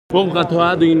Straight from the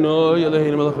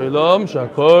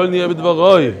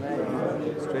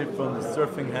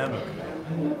surfing hammock.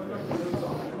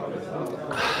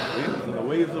 The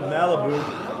waves of Malibu.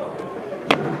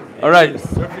 All right.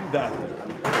 Surfing doctor.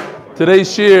 Today's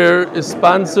shir is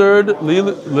sponsored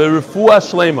Refuah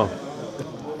Shlema.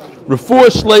 Refuah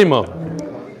Shlema.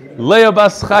 Leah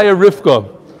Bas Chaya Rivka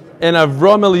and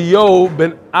Avram Eliyahu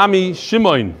ben Ami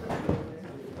Shimon.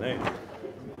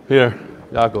 Here,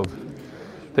 Yaakov.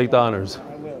 Take the honors.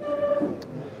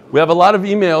 We have a lot of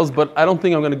emails, but I don't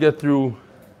think I'm going to get through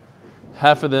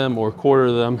half of them or a quarter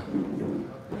of them.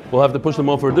 We'll have to push them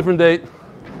on for a different date.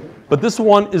 But this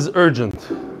one is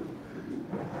urgent.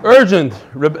 Urgent.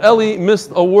 Reb Eli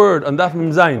missed a word on Daf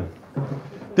Mem Zayin.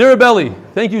 Dear Reb Eli,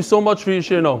 thank you so much for your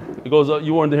share. No, it goes.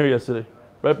 You weren't here yesterday.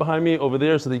 Right behind me over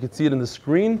there so that you could see it in the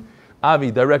screen.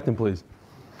 Avi, direct him, please.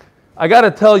 I got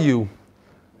to tell you,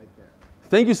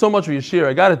 thank you so much for your share.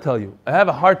 I got to tell you, I have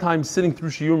a hard time sitting through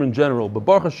shiurim in general, but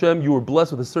Baruch Hashem, you were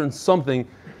blessed with a certain something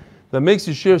that makes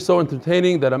your share so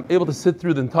entertaining that I'm able to sit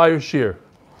through the entire share.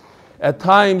 At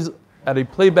times, at a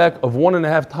playback of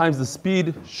 1.5 times the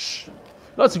speed.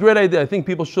 No, it's a great idea. I think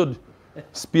people should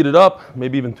speed it up,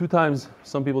 maybe even 2 times.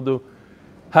 Some people do.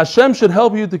 Hashem should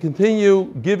help you to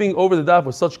continue giving over the daf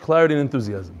with such clarity and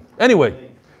enthusiasm.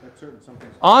 Anyway,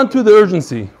 on to the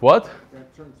urgency. What?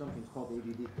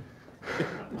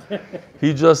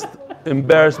 He just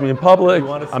embarrassed me in public.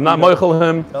 I'm not moichel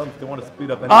him.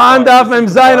 On Daf Mem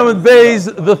Zayin Amud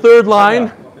Beis, the 3rd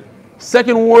line,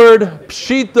 second word,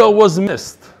 pshita, was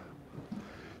missed.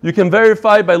 You can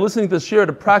verify by listening to the shir at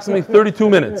approximately 32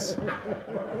 minutes.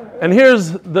 And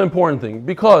here's the important thing,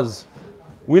 because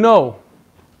we know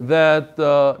that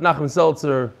Nachman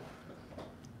Seltzer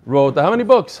wrote how many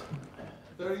books?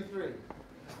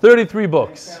 33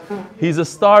 books. He's a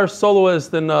star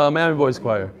soloist in Miami Boys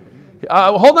Choir.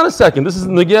 Hold on a second. This is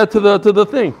neged to the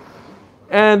thing.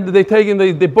 And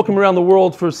they book him around the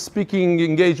world for speaking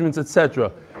engagements,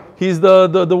 etc. He's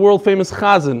the world famous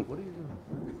chazan.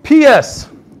 P.S.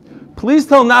 Please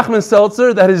tell Nachman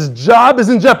Seltzer that his job is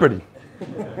in jeopardy.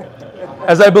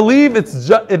 As I believe it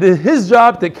is his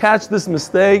job to catch this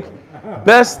mistake.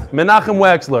 Best, Menachem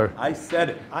Waxler. I said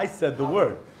it. I said the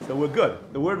word. So we're good.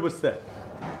 The word was said.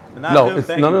 No.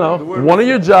 One of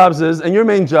your jobs is, and your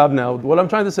main job now, what I'm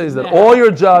trying to say is that all your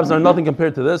jobs are nothing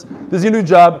compared to this. This is your new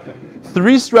job.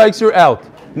 3 strikes, you're out.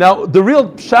 Now, the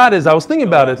real shot is, I was thinking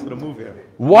about it.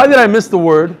 Why did I miss the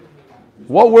word?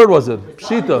 What word was it?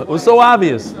 Pshita. It was so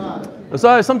obvious.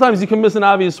 Sometimes you can miss an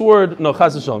obvious word. No,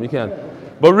 chas v'shalom, you can't.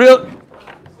 But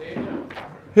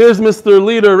here's Mr.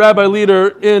 Leader, Rabbi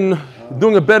Leader, in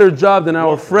doing a better job than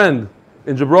our friend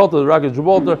in Gibraltar, the Rock of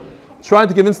Gibraltar, trying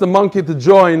to convince the monkey to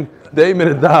join the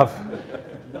 8-minute daf.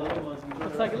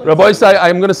 Rabbi Isai,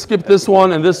 I'm going to skip this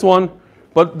one and this one,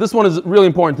 but this one is really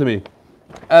important to me.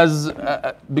 Because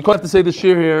I have to say this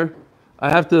shir here, I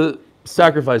have to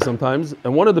sacrifice sometimes,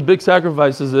 and one of the big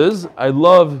sacrifices is I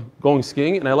love going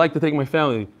skiing, and I like to take my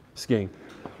family skiing.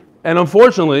 And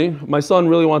unfortunately, my son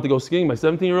really wanted to go skiing, my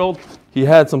 17-year-old. He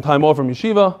had some time off from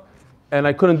yeshiva, and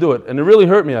I couldn't do it. And it really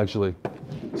hurt me, actually.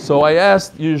 So I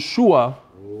asked Yeshua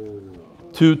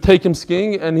to take him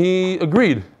skiing, and he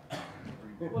agreed.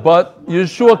 But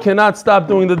Yeshua cannot stop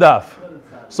doing the daf.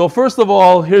 So first of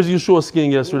all, here's Yeshua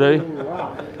skiing yesterday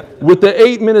with the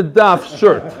 8-minute daf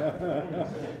shirt.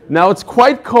 Now it's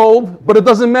quite cold, but it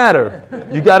doesn't matter.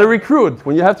 You got to recruit.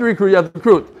 When you have to recruit, you have to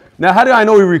recruit. Now how do I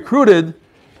know he recruited?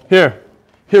 Here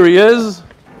he is.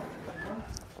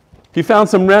 He found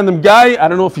some random guy. I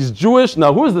don't know if he's Jewish.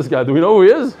 Now who is this guy? Do we know who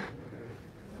he is?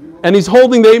 And he's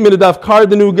holding the 8-minute daf card,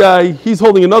 the new guy. He's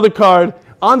holding another card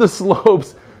on the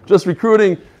slopes, just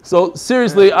recruiting. So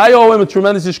seriously, I owe him a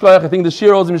tremendous yishkoyach. I think the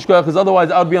shir owes him yishkoyach, because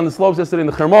otherwise I would be on the slopes yesterday in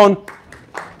the Chermon.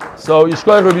 So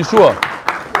yishkoyach Rabbi Yeshua.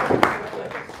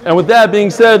 And with that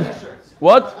being said,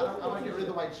 what?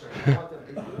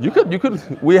 You could. You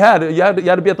had to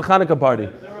be at the Hanukkah party.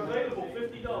 They're available,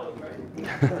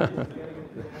 $50.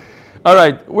 All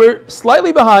right, we're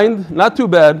slightly behind, not too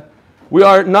bad. We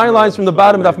are 9 lines from the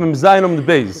bottom of Mem Zayin Amud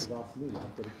Beis.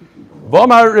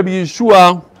 V'amar Rabbi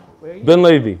Yeshua ben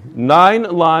Levi. 9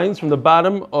 lines from the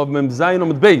bottom of Mem Zayin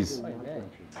Amud Beis.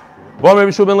 V'amar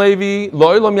Rabbi Yeshua ben Levi.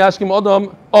 Lo olam yashkim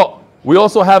odam. Oh, we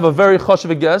also have a very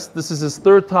chashuv guest. This is his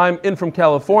 3rd time in from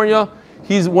California.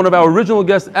 He's one of our original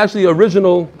guests. Actually,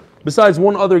 original. Besides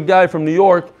one other guy from New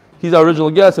York, he's our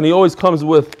original guest, and he always comes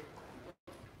with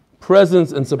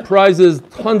presents and surprises.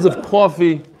 Tons of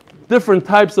coffee, different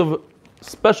types of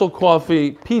special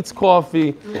coffee, Pete's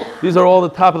coffee. These are all the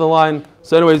top of the line.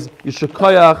 So anyways,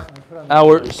 Yishkoyach,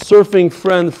 our surfing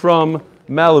friend from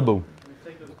Malibu.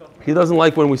 He doesn't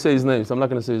like when we say his name, so I'm not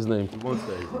going to say his name. We won't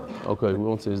say his name. Okay, we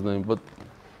won't say his name, but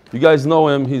you guys know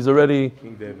him. He's already,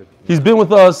 King David. he's been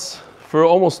with us for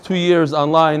almost 2 years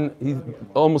online. He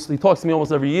talks to me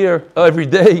almost every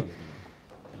day.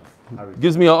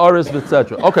 Gives me a aris,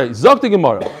 etc. Okay, Zok the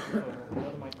Gemara.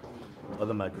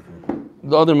 Other microphone.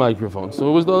 The other microphone. So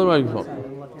it was the other microphone.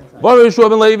 Bar Yeshua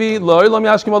ben Levi, Lo Elam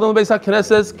Yashkim Adon Beis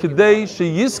HaKnesses, Kedei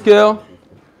Sheyizkel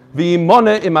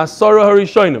V'Yimone Im Asara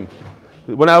Harishonim.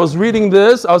 When I was reading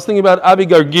this, I was thinking about Abi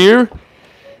Gargir,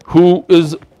 who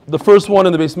is the first one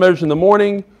in the Beis Medrash in the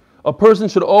morning. A person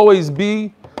should always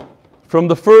be from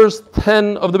the first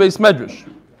 10 of the Beis Medrash.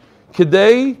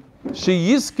 Kedei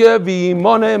Sheyizke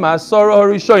V'Yimone Im Asara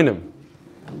Harishonim.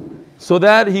 So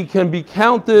that he can be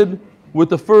counted with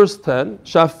the first 10.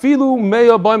 Shafilu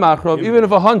Meya Boy Machrov, even if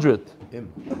 100.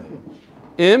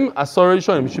 Im Asara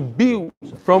Harishonim. It should be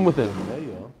from within.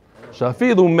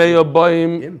 Shafilu Meya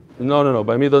Boyim. No.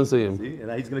 By me doesn't say im. See? And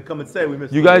now he's going to come and say we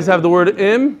missed You the guys word. have the word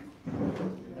im.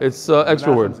 It's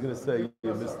extra word. He's going to say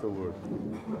you missed the word.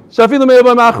 Shafilu Meya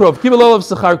Boy Machrov. Kibel Olav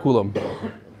Sechar Kulam.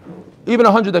 Even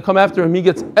 100 that come after him, he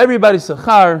gets everybody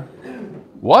Sechar.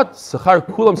 What? Sechar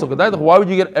Kulam Sokadayach. Why would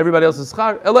you get everybody else's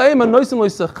Sechar? Elaim Anoisim Lo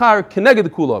Sechar Keneged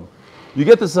Kulam. You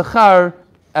get the Sechar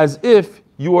as if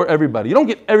you are everybody. You don't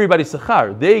get everybody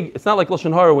Sechar. It's not like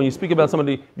Lashon Hara when you speak about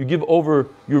somebody, you give over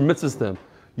your mitzvahs to them.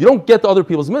 You don't get to other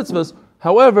people's mitzvahs.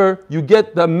 However, you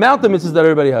get the amount of mitzvahs that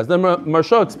everybody has. Then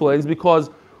Marsha explains,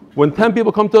 because when 10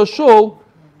 people come to a shul,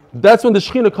 that's when the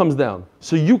Shekhinah comes down.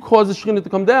 So you cause the Shekhinah to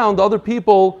come down. The other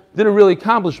people didn't really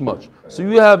accomplish much. So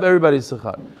you have everybody's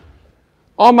Sechar.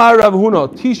 Amar Rav Huna,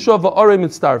 Tisha v'Arei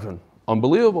mitztarfen.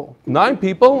 Unbelievable. 9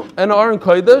 people and Aron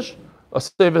Kodesh, a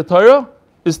Sefer Torah,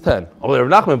 is 10. Rav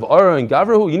Nachman v'Aron and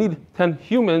Gavrahu, you need 10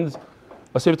 humans.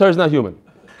 A Sefer Torah is not human.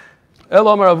 El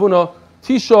Amar Rav Huna,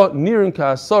 Tisha nirin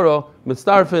ka'asara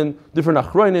mitztarfen. Different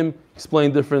achronim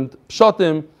explain different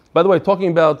pshatim. By the way,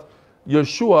 talking about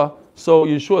Yeshua, so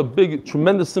Yeshua, big,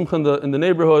 tremendous simcha in the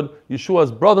neighborhood.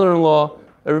 Yeshua's brother-in-law.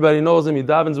 Everybody knows him. He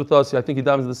davens with us. I think he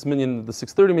davens this minyan, the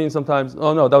 6:30 minyan sometimes.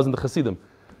 Oh no, that was in the Hasidim.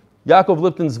 Yaakov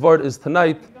Lipton's vart is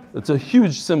tonight. It's a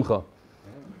huge simcha.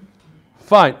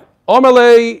 Fine.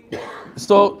 Amalei.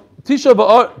 So Tisha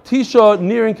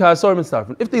nirin ka'asar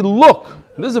mitztarfen. If they look,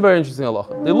 this is a very interesting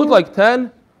halacha. They look like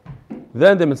 10.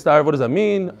 Then they mitztarf. What does that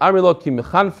mean? Amrilo ki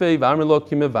mechanfei v'amrilo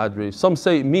ki mevadri. Some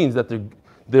say it means that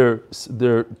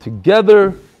they're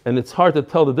together. And it's hard to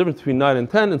tell the difference between 9 and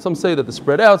 10, and some say that they're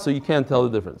spread out, so you can't tell the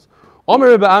difference.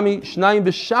 Omer Ba'ami Shnayim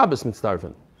v'Shabbos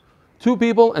mitztarfen. 2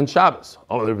 people and Shabbos.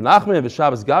 Omer Nachman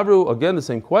v'Shabbos Gavru. Again, the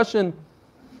same question.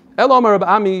 El Omer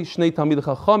Ba'ami Shnei Talmid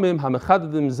Chachamim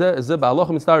Hamechadedim Zeh Ba'aloch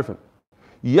mitztarfen.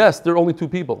 Yes, they're only 2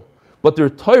 people, but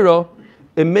their Torah,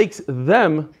 it makes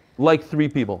them like 3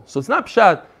 people. So it's not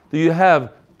pshat that you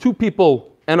have 2 people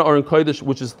and Aron Kodesh,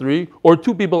 which is 3, or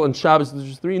 2 people and Shabbos, which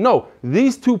is 3. No,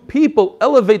 these 2 people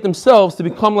elevate themselves to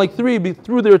become like 3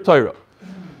 through their Torah.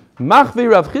 Machvi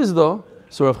Rav Chizda,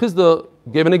 so Rav Chizda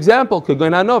gave an example. Rav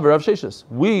Sheshes.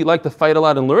 We like to fight a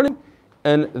lot in learning,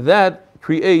 and that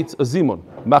creates a zimun.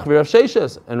 Machvi Rav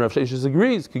Sheshes, and Rav Sheshes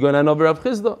agrees. Rav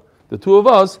Chizda. The 2 of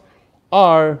us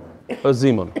are a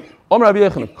zimun. Om Rabbi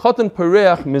Yechon, Koten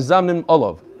Pereach Mizamnim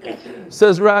Olav.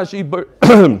 Says Rashi.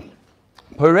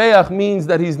 Pareach means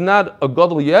that he's not a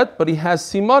gadol yet, but he has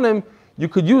simanim. You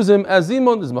could use him as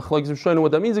zimun. There's machlokes showing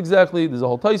what that means exactly. There's a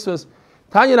whole taisvus.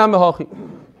 Tanya namehachi.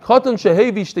 Katan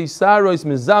shehevi shtei saros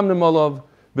mizamnim olav,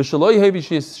 v'shaloi hevi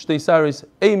shtei saros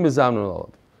ein mizamnim olav.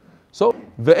 So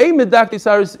ve'ei medakti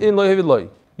saros in lo hevi loy.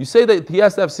 You say that he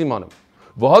has to have simanim.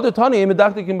 V'hadar tani ein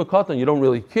medakti kim b'katan. You don't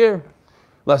really care.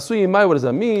 Lasuye mai. What does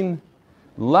that mean?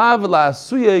 Lav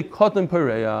lasuye katan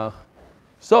pareach.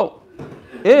 So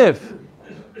if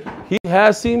he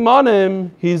has simanim,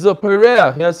 he's a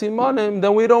pereach, he has simanim,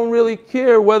 then we don't really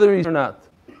care whether he's or not.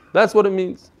 That's what it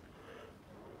means.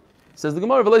 Says the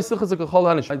Gemara, the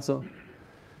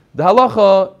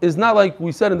halacha is not like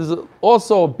we said, and there's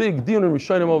also a big deal in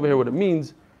Rishonim over here what it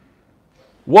means.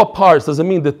 What parts? Does it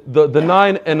mean the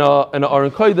 9 and a Aron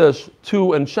Kodesh,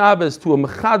 2 and Shabbos, 2 a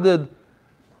Mechaded?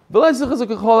 At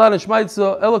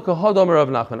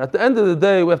the end of the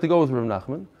day, we have to go with Rav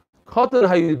Nachman. If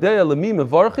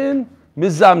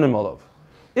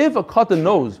a katan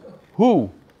knows who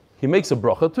he makes a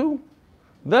bracha to,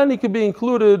 then he could be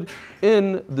included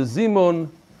in the zimun.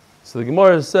 So the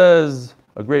Gemara says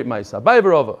a great ma'isa.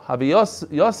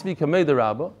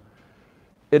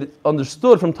 It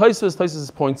understood from Tosfos.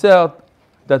 Tosfos points out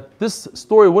that this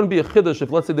story wouldn't be a chiddush if,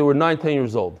 let's say, they were 9, 10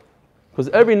 years old, because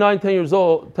every 9,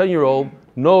 10-year-old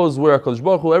knows where HaKadosh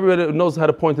Baruch Hu, everybody knows how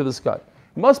to point to the sky.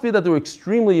 It must be that they were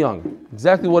extremely young.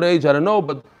 Exactly what age, I don't know,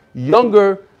 but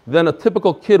younger than a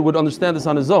typical kid would understand this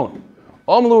on his own.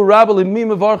 Amlu Rabbi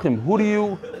Limim Mevarchim. Who do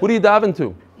you daven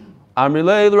to?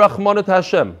 Amrilei Rachmanet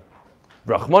Hashem.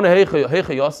 Rachmanet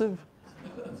Heicha Yosef.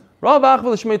 Rav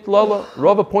Achvel Shmeit Lala.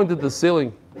 Rav pointed to the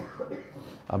ceiling.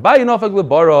 Abaye Nofek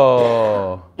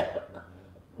Lebara.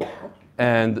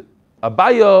 And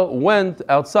Abaya went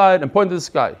outside and pointed to the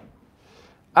sky.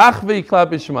 Achvi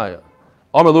Klap Ishmaya.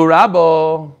 Amru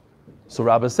Rabba. So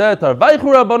Rabba said, Tarvaychu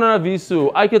Rabbanan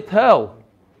Avisu. I could tell.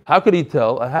 How could he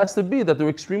tell? It has to be that they're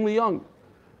extremely young.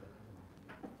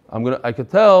 I could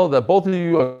tell that both of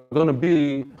you are going to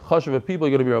be chashuv people.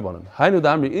 You're going to be rabbanan. Hainu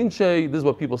damri inche. This is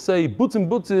what people say. Butzin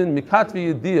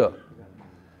mikatvi yediyah.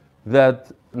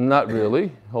 That not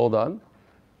really. Hold on.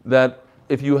 That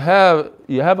if you have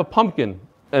a pumpkin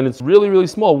and it's really really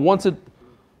small, once it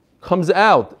comes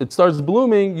out, it starts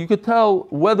blooming. You could tell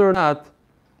whether or not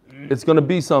it's going to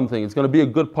be something. It's going to be a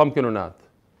good pumpkin or not.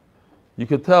 You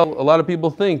could tell. A lot of people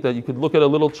think that you could look at a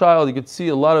little child. You could see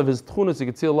a lot of his tchunas. You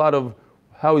could see a lot of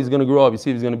how he's going to grow up. You see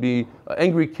if he's going to be an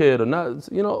angry kid or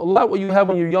not. You know, a lot what you have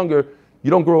when you're younger, you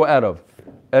don't grow out of.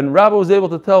 And Rabbi was able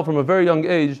to tell from a very young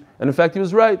age, and in fact he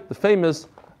was right, the famous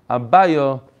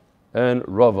Abaya and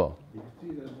Rava.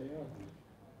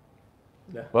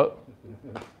 Yeah. What?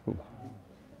 He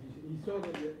saw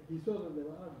that they were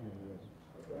arguing.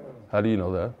 How do you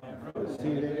know that?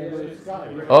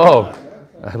 Oh,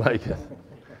 I like it.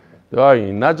 They're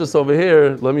arguing. Not just over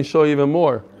here, let me show you even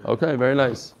more. Okay, very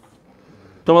nice.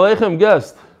 Shalom Aleichem,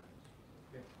 guest.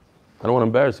 I don't want to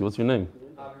embarrass you. What's your name?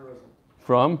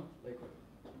 From? Lakewood.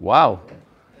 Wow.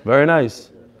 Very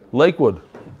nice. Lakewood.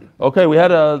 Okay, we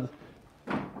had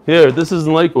here, this is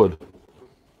in Lakewood.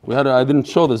 I didn't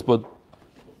show this, but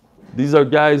these are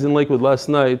guys in Lakewood last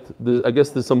night. I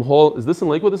guess there's some hall. Is this in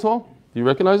Lakewood, this hall? Do you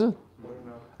recognize it?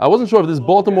 I wasn't sure if this is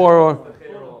Baltimore or...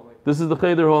 This is the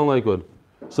Cheder Hall in Lakewood.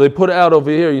 So they put out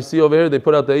over here, you see over here, they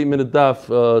put out the 8-minute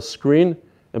daf screen.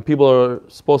 And people are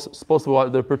supposed to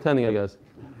watch, they're pretending, I guess.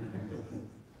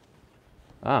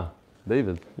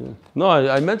 David. Yeah. No,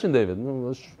 I mentioned David.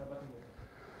 No,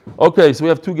 okay, so we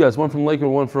have two guests, one from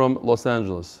Lakewood, one from Los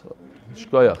Angeles.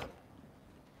 Shkoyach.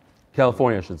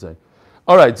 California, I should say.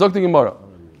 All right, Zok Gemara.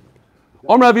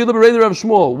 Om Rav Yehuda B'Rei Rav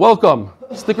Shmuel, welcome.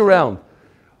 Stick around.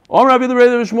 Om Rav Yehuda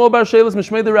B'Rei Rav Shmuel Bar Shelis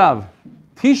Mishmei de Rav.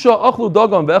 Tisha achlu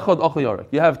dagon ve'echad achlu yarek.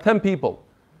 You have 10 people.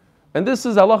 And this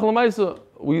is halacha l'maisa.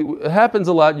 It happens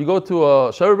a lot. You go to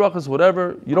a Shari Brachas,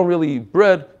 whatever, you don't really eat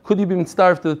bread. Could you be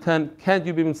mitzdaref to the 10? Can't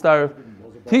you be mitzdaref?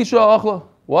 Tisha achla.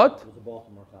 What?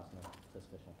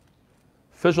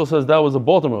 Official says that was a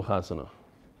Baltimore chasana.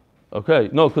 Okay,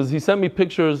 no, because he sent me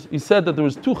pictures. He said that there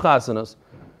was 2 chasanas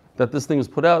that this thing was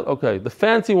put out. Okay, the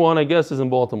fancy one, I guess, is in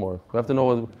Baltimore. We have to know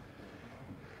what...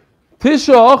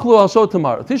 Tisha achlu, I'll show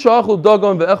tomorrow. Tisha achlu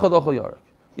dagon ve'echad achal yarek.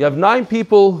 You have 9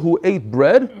 people who ate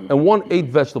bread and 1 ate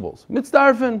vegetables.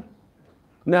 Mitzdarfen.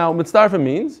 Now, mitzdarfen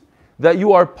means that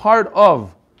you are part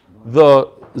of the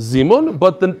zimun,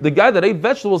 but the guy that ate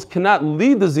vegetables cannot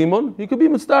lead the zimun. He could be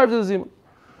mitzdarf to the zimun.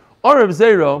 Or Reb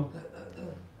Zero,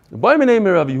 by my name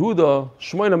Rav Yehuda,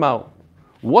 Shmoina Mao.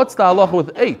 What's the halacha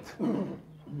with 8?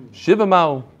 Shiva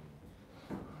Mao.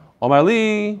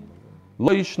 Omali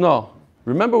lo yishna.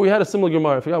 Remember we had a similar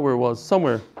Gemara, I forgot where it was,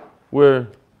 somewhere, where...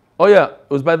 Oh yeah, it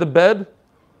was by the bed.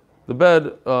 The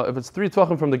bed, if it's 3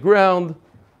 tefachim from the ground,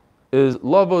 is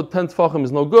lavo, 10 tefachim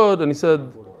is no good. And he said,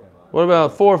 what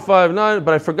about 4, 5, 9?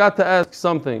 But I forgot to ask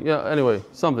something. Yeah, anyway,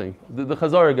 something. The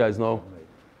Chazara guys know.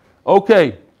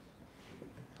 Okay.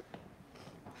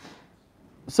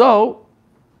 So,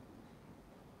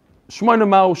 Shmoina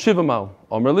Mao, Shiva Mao.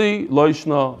 Omerli,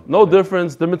 Loishna, no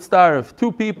difference. They're mitzdaref.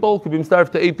 2 people could be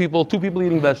mitzdaref to 8 people, 2 people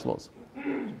eating vegetables.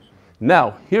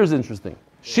 Now, here's interesting.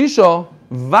 Shisha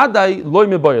vadai loy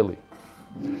mebayli.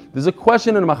 There's a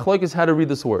question in Machlokes how to read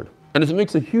this word, and it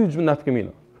makes a huge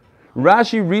nafkamina.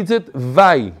 Rashi reads it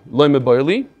vai loy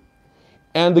mebayli,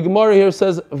 and the Gemara here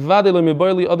says vadai loy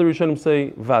mebayli. Other Rishonim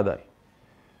say vadai.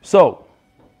 So,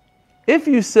 if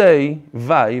you say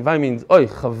vai means oy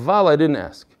chaval. I didn't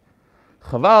ask.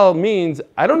 Chaval means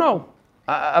I don't know.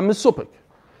 I'm misupik.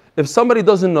 If somebody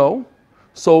doesn't know,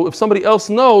 so if somebody else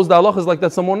knows, the halacha is like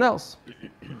that someone else.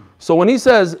 So when he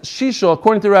says Shisha,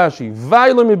 according to Rashi,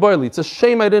 Vayla miboili, it's a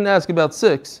shame I didn't ask about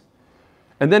 6.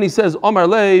 And then he says, Omar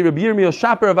lei, Rabbi Yirmiyah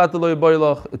shaper avat lo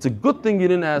yiboilach. It's a good thing you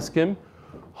didn't ask him.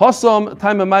 Hasam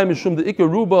taimamai mishum de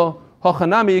ikaruba,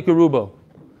 hachanami ikaruba.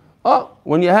 Oh,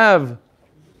 when you have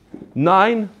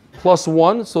 9 plus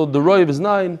 1, so the roiv is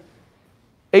 9,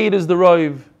 8 is the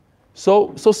roiv.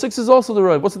 So 6 is also the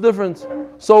roiv. What's the difference?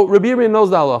 So Rabbi Yirmiyah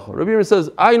knows the halacha. Rabbi Yirmiyah says,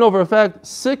 I know for a fact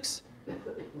 6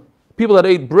 people that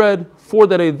ate bread, 4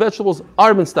 that ate vegetables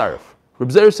are mitzdaref. Reb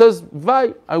Zera says,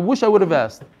 Vai, I wish I would have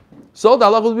asked. So the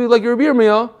halacha would be like Rabbi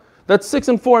Yirmiyah, that's 6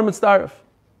 and 4 mitzdaref.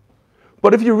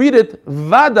 But if you read it,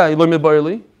 Vadai lo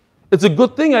mibarli, it's a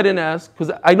good thing I didn't ask,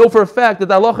 because I know for a fact that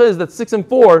the halacha is that 6 and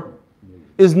 4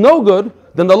 is no good,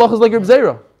 then the halacha is like Reb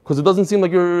Zera, because it doesn't seem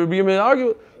like Rabbi Yirmiyah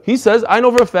argue. He says, I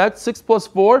know for a fact 6 plus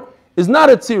 4 is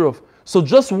not a tziruf. So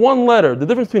just one letter, the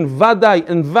difference between Vadai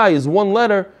and Vai is one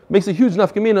letter, makes a huge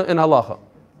nafkamina in halacha.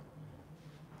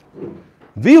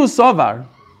 Vihu Savar,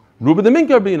 Ruba de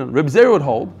Minkar Binan. Reb Zera would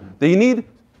hold that you need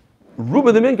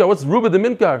Ruba de Minkar. What's Ruba de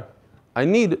Minkar? I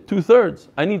need 2/3.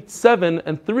 I need 7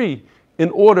 and 3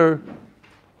 in order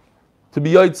to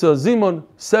be Yaitza Zimun.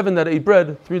 7 that ate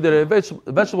bread, 3 that ate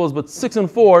vegetables, but 6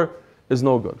 and 4 is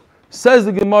no good. Says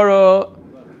the Gemara,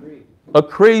 a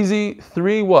crazy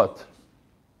 3 what?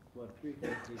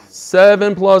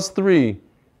 7 plus 3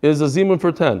 is a Zimun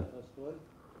for 10.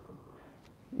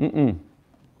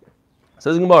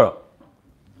 Says the Gemara.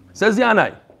 Says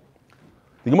Yanai.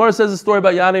 The Gemara says a story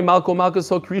about Yanai, Malko,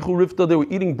 Malchus, Krichu, Rivta. They were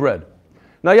eating bread.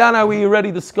 Now Yanai, we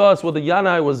already discussed whether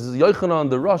Yanai was Yochanan,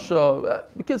 the Rasha.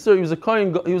 He was a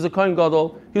Kohen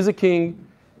Gadol. He was a king.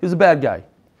 He was a bad guy.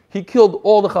 He killed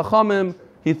all the Chachamim.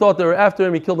 He thought they were after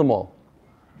him. He killed them all.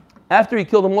 After he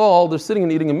killed them all, they're sitting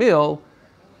and eating a meal.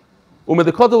 And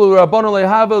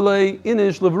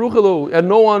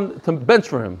no one to bench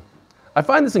for him. I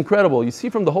find this incredible. You see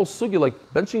from the whole sugya, like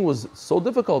benching was so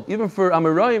difficult. Even for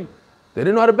Amirayim, they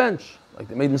didn't know how to bench. Like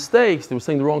they made mistakes. They were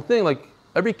saying the wrong thing. Like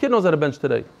every kid knows how to bench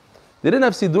today. They didn't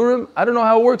have sidurim. I don't know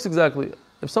how it works exactly.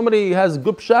 If somebody has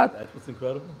good shot, That's what's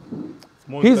incredible. It's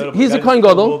more he's incredible. a The guy Kohen just killed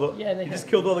Gadol. all the- Yeah, they He have- just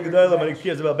killed all the Gedalim and he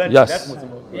cares about benching. Yes. That's what's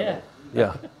important. Yeah.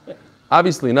 Yeah.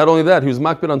 Obviously, not only that, he was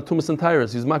makbid on Tumas and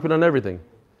Tyrus. He was makbid on everything.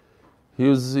 He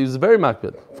was very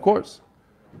makbid, of course.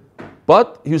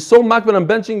 But he was so makbid on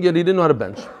benching, yet he didn't know how to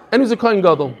bench. And he was a Kohen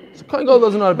Gadol. So Kohen Gadol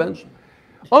doesn't know how to bench.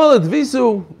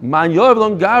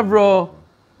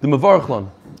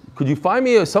 Could you find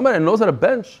me somebody that knows how to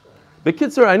bench? The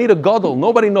kids, sir, I need a Gadol.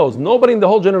 Nobody knows. Nobody in the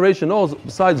whole generation knows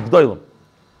besides Gdolim.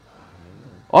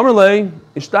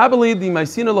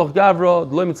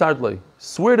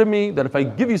 Swear to me that if I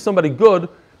give you somebody good,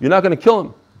 you're not going to kill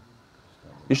him.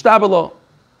 Ishtabelo.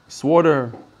 He swore to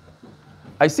her.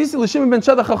 I see Shimon ben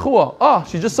Shedach Achua. Oh,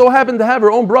 she just so happened to have her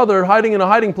own brother hiding in a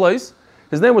hiding place.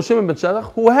 His name was Shimon ben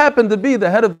Shedach, who happened to be the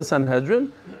head of the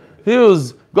Sanhedrin. He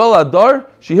was Gol Adar.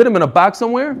 She hid him in a box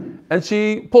somewhere, and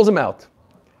she pulls him out.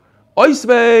 So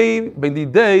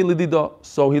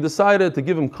he decided to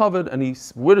give him covet, and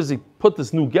where does he put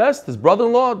this new guest, his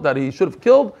brother-in-law that he should have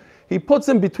killed? He puts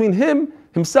him between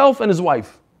himself and his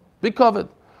wife. Big covet.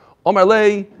 Omar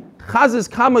lei, chazis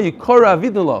kama yikora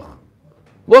avidnulach.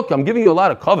 Look, I'm giving you a lot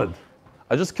of covet.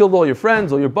 I just killed all your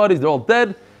friends, all your buddies, they're all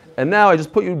dead, and now I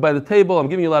just put you by the table, I'm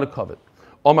giving you a lot of covet.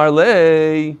 Omar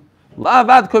lei,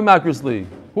 la'avad koy makrisli.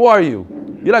 Who are you?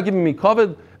 You're not giving me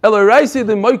covet? Elaraisi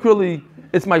de moikrali.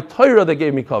 It's my Torah that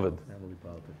gave me covet.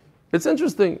 It's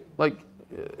interesting. Like,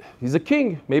 he's a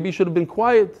king. Maybe you should have been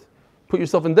quiet. Put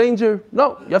yourself in danger.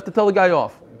 No, you have to tell the guy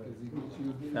off.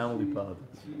 Family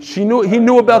politics. He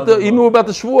knew about the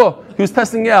shvuah. He was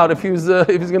testing out if he was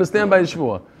going to stand by his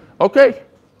shvuah. Okay.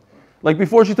 Like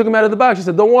before she took him out of the box, she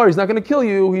said, "Don't worry, he's not going to kill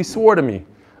you. He swore to me."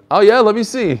 Oh yeah, let me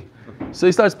see. So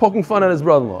he starts poking fun at his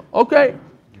brother-in-law. Okay.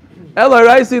 El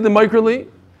haraisi the microli,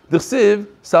 the siv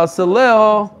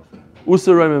salsaleo. You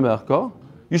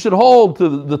should hold to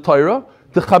the Torah.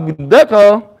 The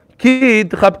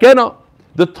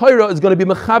Torah is going to be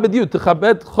mechabed you. The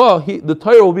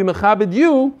Torah will be mechabed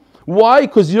you. Why?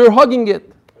 Because you're hugging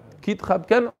it.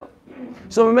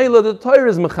 So the Torah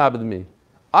is mechabed me.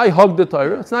 I hug the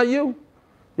Torah. It's not you.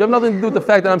 You have nothing to do with the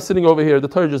fact that I'm sitting over here. The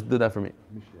Torah just did that for me.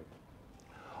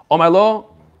 Oh my law.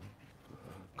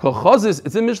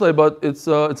 It's in Mishlei, but it's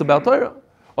about Torah.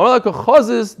 Look,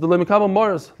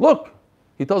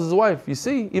 he tells his wife, you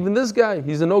see, even this guy,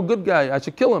 he's a no good guy. I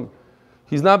should kill him.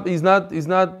 He's not being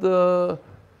Mikabel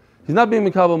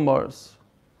Mars.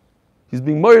 He's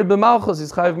being married b'malchus.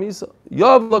 He's chayiv misa.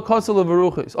 Yav lakasel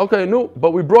v'ruchis. Okay, no,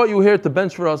 but we brought you here to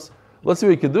bench for us. Let's see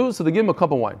what we can do. So they give him a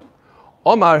cup of wine.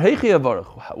 Omar heichi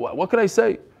avarach. What could I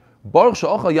say? Baruch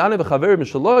she'achal yanei v'chaveri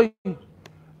mishaloi.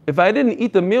 If I didn't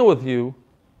eat the meal with you,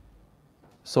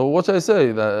 so what should I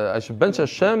say? That I should bench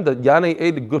Hashem that Yanei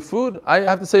ate good food? I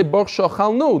have to say Baruch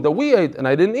Shachal nu, that we ate and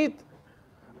I didn't eat.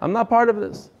 I'm not part of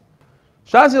this.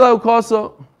 Shasi lau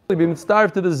kasa, be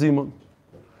mitzdarf to the zimun.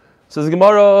 Says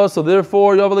Gemara, so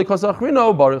therefore Yavalei kasa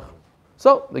achrino Baruch.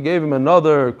 So they gave him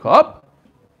another cup,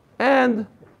 and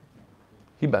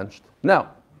he benched. Now,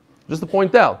 just to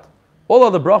point out, all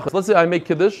other brachas. Let's say I make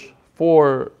kiddush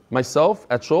for myself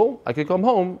at shul. I could come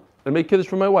home and make kiddush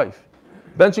for my wife.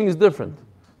 Benching is different.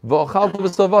 V'achalta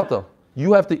v'savata.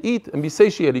 You have to eat and be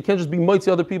satiated. You can't just be mitzi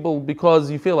other people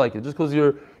because you feel like it. Just because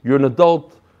you're an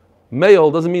adult male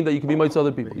doesn't mean that you can be mitzi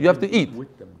other people. You have to eat.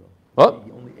 With them, though. What?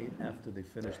 He only ate after they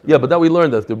finished. Yeah, but that we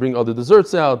learned that if they bring other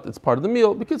desserts out, it's part of the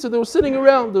meal. Because if they were sitting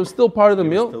around, they were still part of the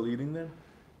meal. Still eating there?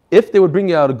 If they would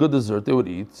bring out a good dessert, they would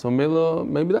eat. So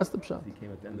maybe that's the pshat. He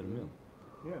came at the end of the meal.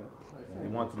 They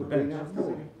wanted to bench.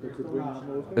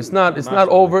 It's not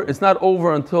over. It's not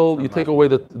over until you take away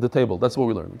the table. That's what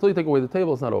we learned. Until you take away the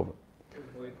table, it's not over.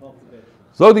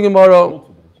 Zog the Gemara.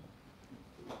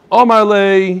 Omar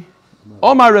lei,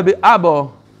 Omar Rabbi Abba,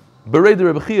 Berei de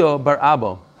Rabbi Chia bar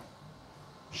Abba.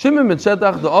 Shimon ben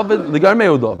Shetach the Ovid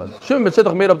legarmeu David. Shimon ben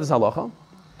Shetach made up this halacha.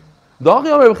 The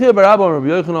Achiyam Rabbi Chia bar Abba Rabbi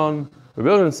Yochanan. Rabbi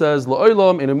Yochanan says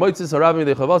Lo'olam in a moitzis harabim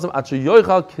dechavasam at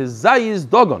sheyochal kezayis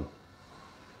dogon.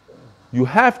 You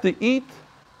have to eat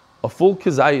a full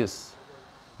kezayis.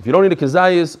 If you don't eat a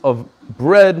kezayis of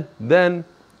bread, then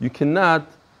you cannot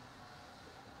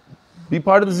be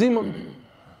part of the zimun.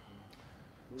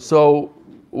 So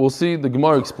we'll see. The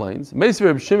Gemara explains.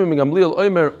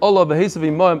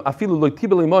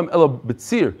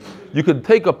 You could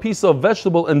take a piece of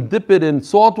vegetable and dip it in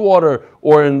salt water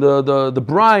or in the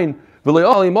brine. And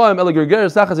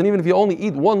even if you only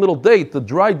eat one little date, the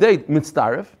dry date,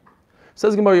 mitzdaref.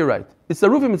 Says Gemara, you're right. It's the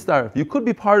rufim mitzdaref. You could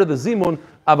be part of the zimun,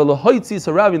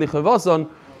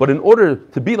 but in order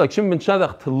to be like Shimon ben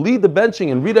Shetach, to lead the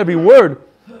benching and read every word,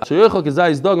 and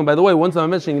by the way, once I'm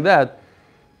mentioning that,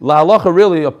 La halacha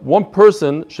really, one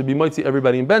person should be mitzi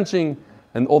everybody in benching,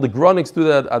 and all the gronics do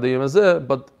that at the Yemazeh,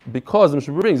 but because the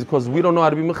Mishnah brings, because we don't know how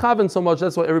to be mechaven so much,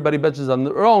 that's why everybody benches on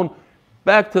their own.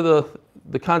 Back to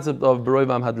the concept of Beroi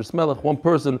Vam Hadris Melech, one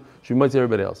person should be mitzi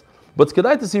everybody else. But it's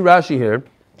kedai to see Rashi here,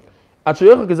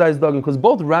 because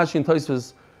both Rashi and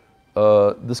Tosfos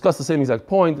discuss the same exact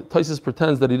point. Tosfos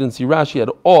pretends that he didn't see Rashi at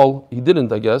all. He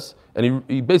didn't, I guess, and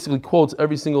he basically quotes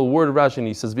every single word of Rashi, and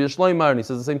he says V'yashleimar, and he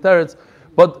says the same teretz.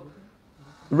 But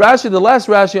Rashi, the last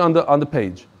Rashi on the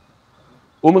page,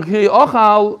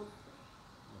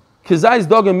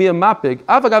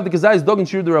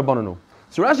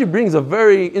 so Rashi brings a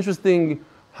very interesting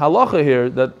halacha here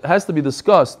that has to be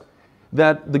discussed.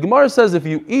 That the Gemara says if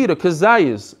you eat a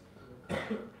kazayis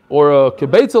or a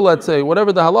kibetza, let's say,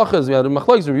 whatever the halacha is, we had a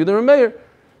machlokes review the Rameir.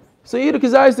 So you eat a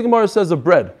kazayis, the Gemara says of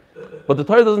bread, but the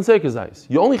Torah doesn't say kazayis.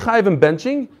 You only chayiv in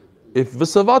benching if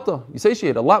v'savata, you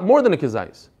satiate a lot more than a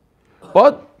kazayis.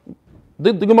 But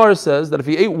the Gemara says that if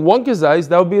he ate one kazayis,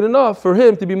 that would be enough for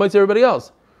him to be mitzvah everybody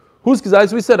else. Who's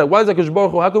kazayis? We said that. Why is HaKadosh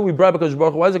Baruch Hu? How can we bribe HaKadosh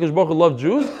Baruch Hu? Why does HaKadosh Baruch Hu love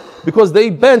Jews? Because they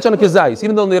bench on a kazayis,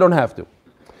 even though they don't have to.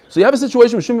 So you have a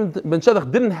situation where Shimon ben Shetach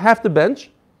didn't have to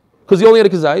bench because he only had a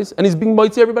kazayis, and he's being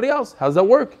mitzvah everybody else. How does that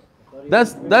work?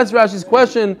 That's Rashi's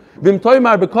question. Vim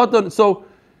toimar bekoton. So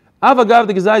Avagav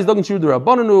the Gezayis dogen shir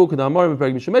derabbananu kadamarim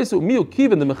perek mishemesu miu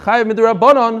kiven the mechayev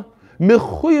miderabbanon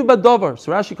mechuyev badavar.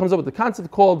 So Rashi comes up with the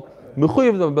concept called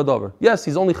mechuyev badavar. Yes,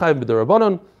 he's only chayev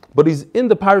miderabbanon, but he's in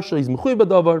the parsha. He's mechuyev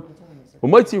badavar.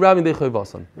 U'moitzi ravin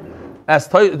deichayvasan. As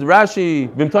Rashi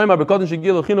vim toimar bekoton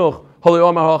shegilu chinuch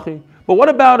holiyomar hachi. But what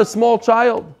about a small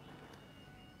child?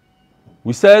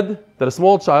 We said that a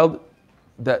small child,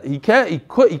 that he can't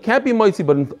be mitzi,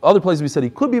 but in other places we said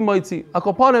he could be mitzi.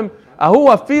 Akopanim ahu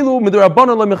afilu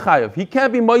midrabanan lemechayev. He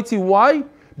can't be mitzi. Why?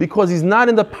 Because he's not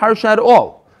in the parsha at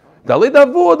all. But there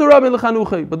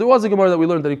was a Gemara that we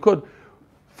learned that he could.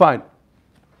 Fine.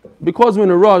 Because we're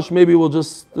in a rush, maybe we'll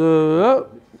just.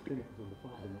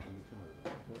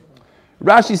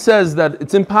 Rashi says that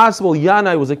it's impossible.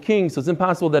 Yanai was a king, so it's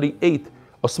impossible that he ate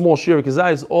a small shir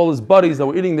kazayis. All his buddies that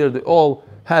were eating there, they all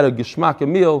had a geshmak, a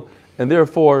meal. And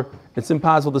therefore, it's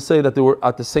impossible to say that they were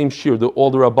at the same shir, all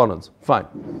the rabbanans. Fine.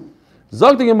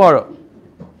 Zog the Gemara.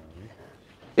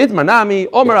 Itmanami,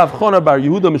 Omer Avchona bar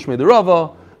Yehuda Mishmei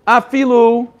Rava,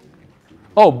 Afilu.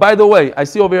 Oh, by the way, I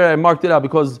see over here, I marked it out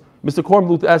because Mr.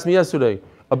 Kornbluth asked me yesterday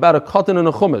about a cotton and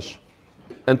a chumash.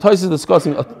 And Tosfos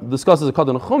discusses a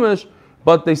cotton and a chumash,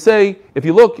 but they say, if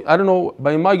you look, I don't know,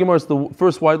 by my Gemara, it's the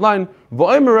first wide line,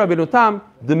 V'omer Rabbeinu Tam,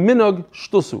 the minog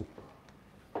shtusu.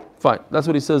 Fine, that's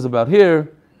what he says about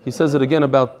here. He says it again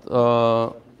about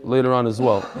later on as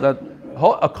well. That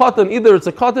a cotton, either it's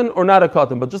a cotton or not a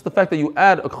cotton, but just the fact that you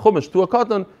add a chumash to a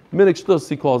cotton, minik shtus,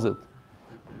 he calls it.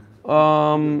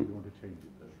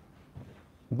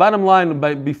 Bottom line,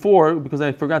 before, because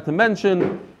I forgot to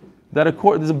mention, that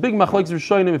there's a big machlokes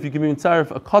rishonim if you can be mitzaref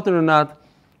a cotton or not.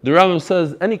 The Rambam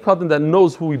says any cotton that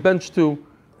knows who we bench to,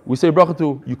 we say bracha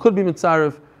to, you could be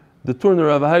mitzaref. The Turner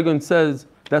Rav Hagan says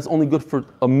that's only good for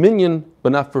a minyan,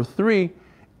 but not for 3.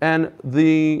 And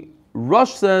the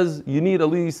Rush says you need at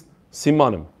least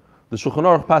simanim. The Shulchan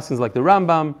Aruch passes like the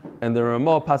Rambam, and the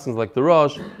Ramah passes like the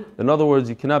Rosh. In other words,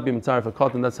 you cannot be mitzaref a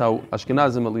cotton. That's how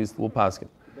Ashkenazim at least will pass him.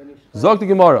 Zog the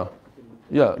Gemara.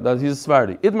 Yeah, that he's a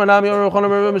Sephardi. Itmar nami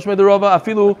mishmei derova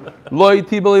afilu loy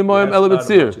tibel imoyim ela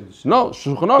b'tzir. No,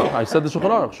 Shulchan Aruch. I said the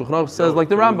Shulchan Aruch. Shulchan Aruch says like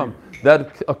the Rambam,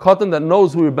 that a cotton that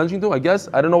knows who you're benching to. I guess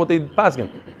I don't know what they pass him.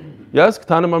 Yes,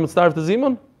 Ketanim are mitzaref to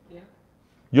Zimun. Yeah.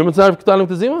 You're mitzaref Ketanim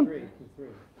to Zimun.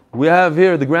 We have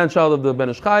here the grandchild of the Ben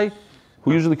Ish Chai,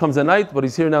 who usually comes at night, but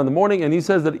he's here now in the morning, and he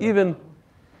says that even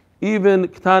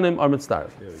Ketanim are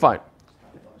mitzaref. Fine.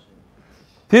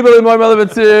 Tibel imoyim ela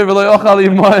b'tzir v'lo yochal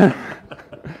imoyim.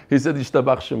 He said,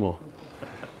 "Yishtabach Shemo."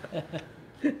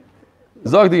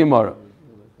 Zog the Gemara.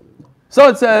 So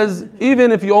it says,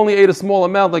 even if you only ate a small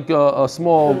amount, like a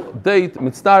small date,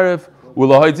 mitzdarif,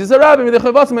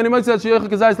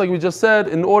 like we just said,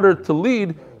 in order to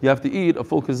lead, you have to eat a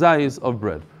full kazayis of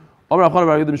bread.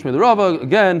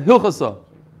 Again, hilchasa.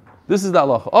 This is the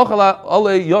halacha.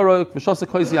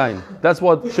 That's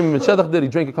what Shimon ben Shedach did. He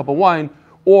drank a cup of wine,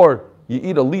 or you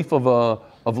eat a leaf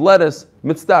of lettuce,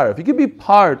 mitzdarif. You can be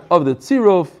part of the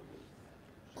tziruf,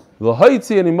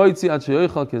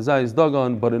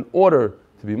 but in order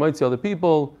to be mitzi other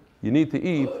people, you need to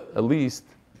eat at least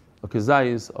a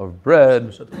kazayis of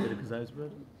bread.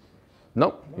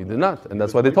 No, he did not. And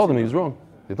that's why they told him he was wrong.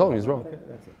 They told him he was wrong.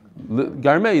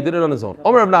 Garmei, he did it on his own.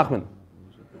 Omer of Nachman.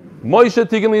 Moshe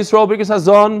Tikkun Yisrael Birkas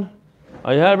Hazon.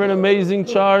 I have an amazing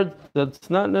chart that's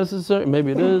not necessary.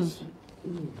 Maybe it is.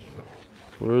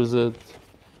 Where is it?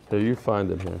 There, you find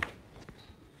it here.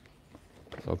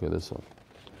 Okay, this one.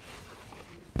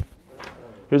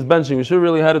 Here's benching. We should have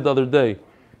really had it the other day.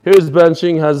 Here's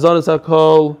benching. Hazon is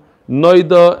Hakol,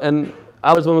 Noida, and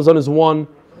Alex Mazon is 1.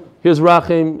 Here's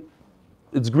Rachim.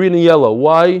 It's green and yellow.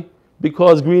 Why?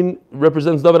 Because green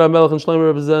represents David HaMelech and Shlomo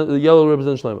represents, the yellow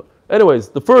represents Shlomo. Anyways,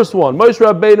 the first one. Moshe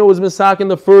Rabbeinu was misak in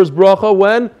the first bracha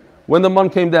when the man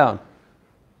came down.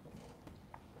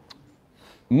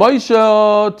 Moshe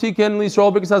tiken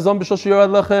l'Yisrael birkas hazon b'shal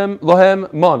sheyarad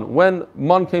lohem man. When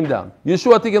man came down.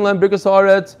 Yeshua tiken lehem birkas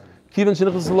haaretz kiven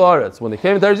shenichnas la'aretz. When they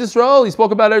came to Eretz Yisrael, he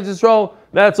spoke about Eretz Yisrael.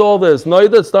 That's all this.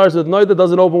 Noida, it starts with Noida,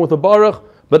 doesn't open with a baruch,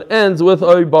 but ends with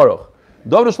a baruch.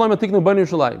 David Shlomo tiknu b'nei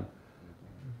Yerushalayim.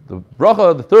 The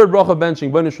bracha, the third bracha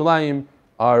benching b'nei Yerushalayim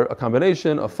are a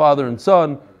combination of father and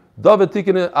son. David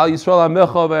tiken al Yisrael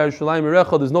hamecha v'Yerushalayim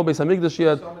irecha. There's no Beis Hamikdash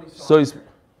yet, so he's.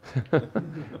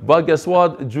 But guess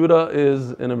what? Judah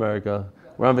is in America.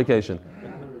 We're on vacation.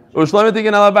 What you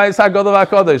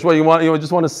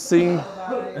just want to sing?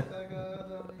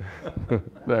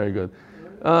 Very good.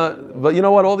 But you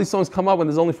know what? All these songs come up when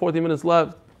there's only 40 minutes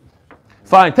left.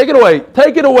 Fine, take it away.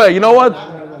 Take it away. You know what?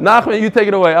 Nachman, you take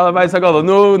it away. No,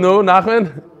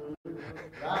 Nachman.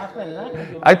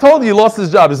 I told you he lost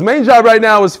his job. His main job right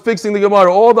now is fixing the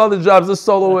Gemara. All the other jobs, the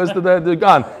soloist, they're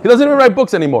gone. He doesn't even write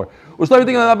books anymore. The fourth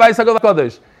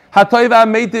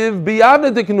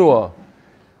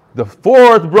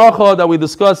bracha that we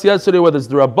discussed yesterday, whether it's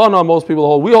the Rabbana, most people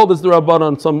hold. We hold it's the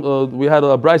Rabbana. Some we had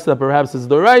a brayso that perhaps it's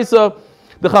the Raisa.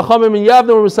 The Chachamim in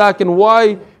Yavne were misaken.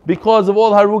 Why? Because of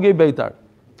all Harugei Beitar.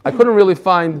 I couldn't really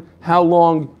find how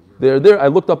long they're there. I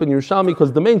looked up in Yerushalmi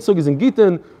because the main sug is in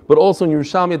Gittin, but also in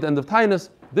Yerushalmi at the end of Tainus.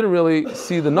 Didn't really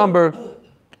see the number,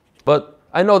 but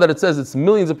I know that it says it's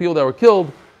millions of people that were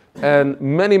killed, and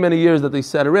many, many years that they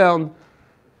sat around.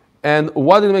 And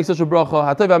why did they make such a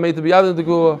bracha?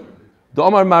 The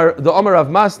Omar of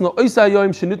Masno,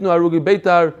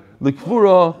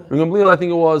 I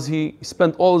think it was, he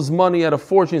spent all his money at a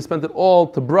fortune, he spent it all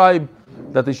to bribe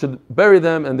that they should bury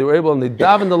them, and they were able, and they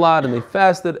davened a lot, and they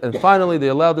fasted, and finally they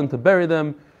allowed them to bury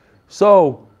them.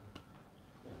 So,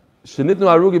 there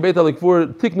was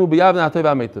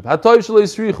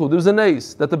a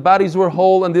nace that the bodies were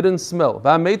whole and they didn't smell.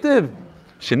 That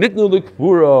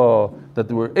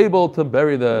they were able to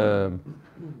bury them.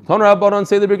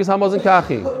 Say the Birkas Hamazon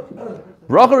Kachi.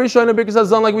 Bracha Rishon Birkas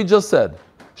Hazon, like we just said.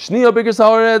 Shniya Birkas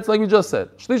Haaretz, like we just said.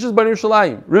 Shlishis Bnei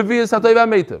Yerushalayim. Revius Hatoiv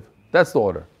HaMeitiv. That's the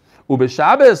order. Ube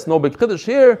Shabbos, no big chiddush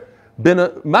here.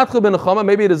 Matcha ben Nechama,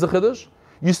 maybe it is a chiddush.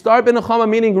 You start ben Nechama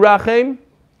meaning Rachem.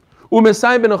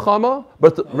 Umesayim ben Nechama,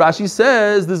 but Rashi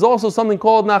says there's also something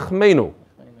called Nachmenu.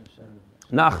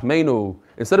 Nachmenu.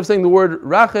 Instead of saying the word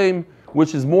Rachem,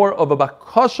 which is more of a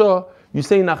bakasha, you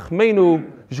say Nachmenu,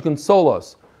 you should console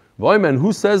us. Voimen,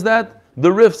 who says that?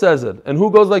 The Rif says it. And who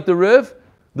goes like the Rif?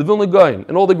 The Vilna Gaon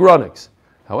and all the Gronics.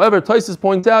 However, Taisus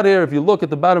points out here, if you look at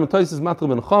the bottom of Taisus Matcha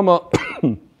ben Nechama,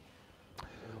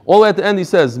 all the way at the end he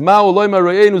says,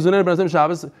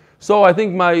 so I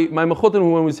think my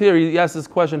Mechutin, when he was here, he asked this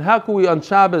question: how can we on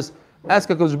Shabbos ask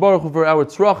HaKadosh Baruch Hu for our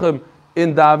tzrachim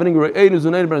in davening.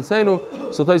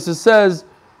 So Taisus says,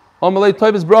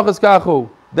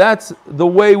 that's the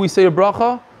way we say a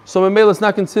bracha. So Mamela is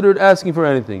not considered asking for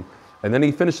anything. And then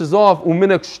he finishes off,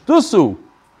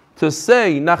 to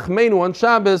say Nachmenu on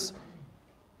Shabbos.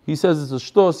 He says it's a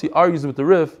shtus. He argues with the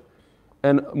Rif,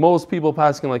 and most people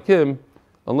passing like him,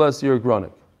 unless you're a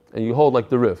Gronik and you hold like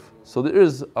the Rif. So there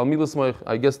is Al Milas Moich.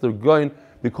 I guess they're going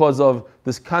because of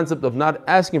this concept of not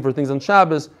asking for things on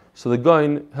Shabbos. So the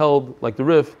Goin held like the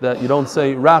Rif that you don't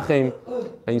say Rachem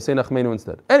and you say Nachmenu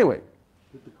instead. Anyway,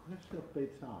 But the question of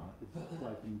Beitar is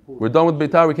quite important. we're done with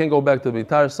Beitar. We can't go back to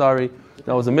Beitar. Sorry,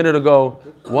 that was a minute ago.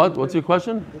 What? What's your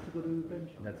question? What's it got to do with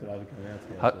benching? That's what I was going to ask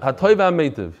you. Hatoiva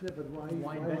Meitiv. Yeah, but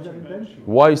why is that in benching?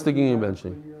 Why are you sticking in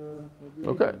benching?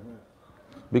 Okay.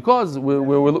 Because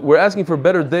we're asking for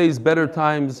better days, better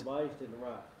times.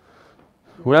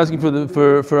 We're asking for a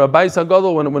Bais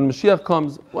HaGadol when Mashiach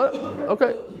comes. What?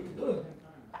 Okay.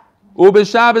 We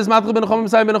say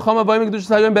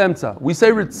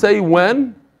Ritzei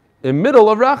when? In middle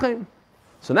of Rachem.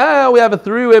 So now we have a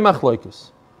three-way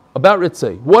machlokes about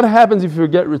Ritzei. What happens if you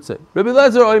forget Ritzei? Rabbi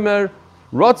Lezer Omer,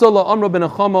 Ratza la'amra ben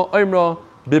Achama Oimra,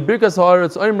 bebirkas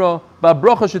haaretz Oimra,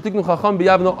 ba'bracha shetiknu chacham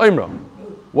b'yavna Oimra.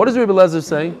 What does Rabbi Lezer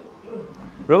say?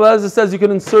 Rabbi Lezer says you can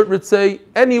insert Ritzei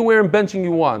anywhere in benching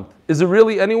you want. Is it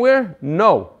really anywhere?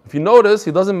 No. If you notice,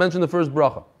 he doesn't mention the first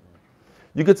bracha.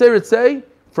 You could say Ritzei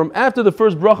from after the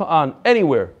first bracha on,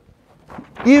 anywhere.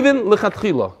 Even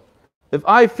lechatchila. If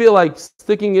I feel like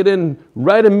sticking it in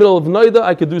right in the middle of Noida,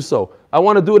 I could do so. I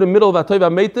want to do it in the middle of Atoiv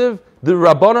HaMeitiv, the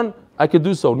Rabbanan, I could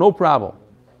do so, no problem.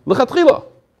 Lechatchila.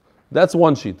 That's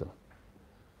one shita.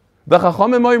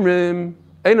 V'chachamim oimrim,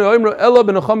 einu oimro ela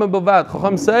b'nechamim b'vad.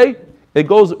 Chacham say, it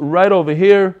goes right over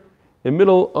here, in the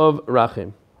middle of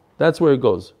Rachim. That's where it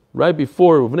goes. Right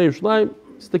before Uvnei Yerushalayim,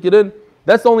 stick it in.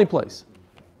 That's the only place.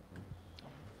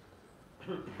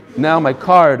 Now my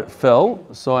card fell,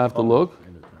 so I have to look.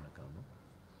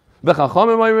 So what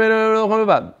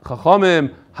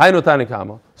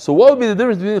would be the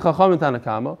difference between Chacham and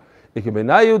Tanakama?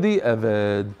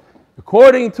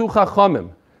 According to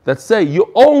Chachamim, that say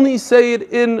you only say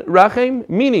it in Rachem,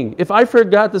 meaning if I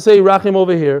forgot to say Rachem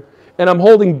over here and I'm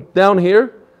holding down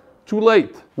here, too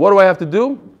late. What do I have to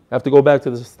do? I have to go back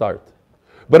to the start.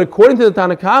 But according to the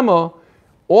Tanakama,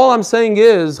 all I'm saying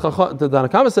is, the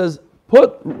Tanakama says,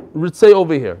 put Ritzei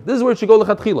over here. This is where it should go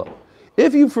lechatchila.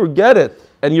 If you forget it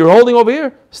and you're holding over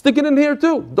here, stick it in here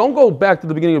too. Don't go back to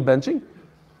the beginning of benching.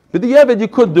 But the Yevid, you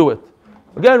could do it.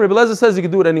 Again, Rebbe Lezer says you can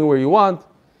do it anywhere you want.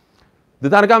 The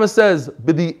Tanakama says,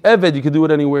 but the Eved, you can do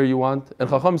it anywhere you want. And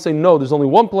Chacham say, no, there's only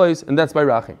one place, and that's by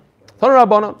Rachim. Tana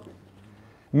Rabbana.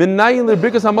 Minayin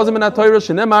lebrikas hamazim min ha-Torah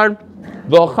shenemar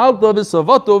v'ochalta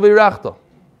v'savato v'irachta.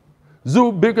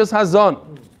 Zu birkas hazan.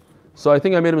 So I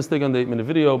think I made a mistake on the 8-minute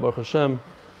video, Baruch Hashem.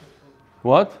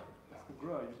 What?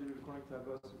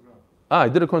 I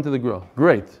did it according to the Gra.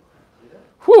 Great.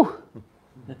 Whew.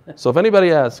 So if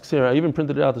anybody asks, here, I even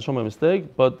printed it out to show my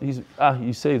mistake, but you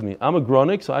saved me. I'm a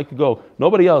Gronik, so I could go.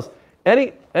 Nobody else.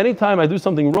 Anytime I do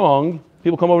something wrong,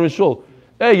 people come over to shul.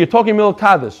 Hey, you're talking Mil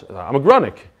Kaddish. I'm a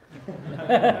Gronik.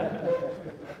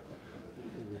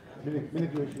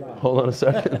 Hold on a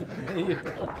second.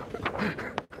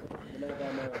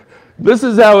 This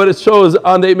is how it shows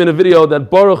on the 8-minute video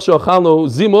that Baruch Shochalno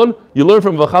Zimun, you learn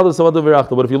from V'chal Savata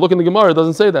V'rachta. But if you look in the Gemara, it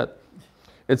doesn't say that.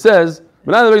 It says,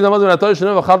 Zubrik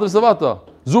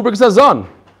Azan.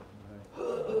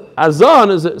 Azan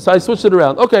is, so I switched it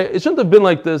around. Okay, it shouldn't have been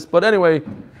like this, but anyway,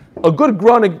 a good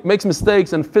Gronik makes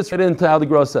mistakes and fits right into how the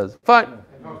Gra says. Fine.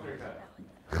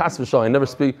 Chas v'shalom, I never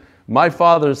speak. My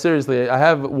father, seriously, I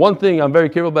have one thing I'm very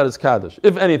careful about is Kaddish,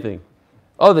 if anything.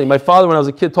 Other thing, my father, when I was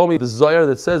a kid, told me the Zohar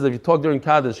that says that if you talk during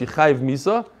Kaddish, you chayiv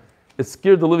misa. It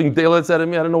scared the living daylights out of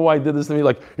me. I don't know why he did this to me.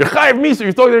 Like, you're chayiv misa,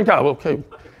 you're talking during Kaddish. Okay.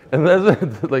 And that's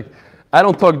it. Like, I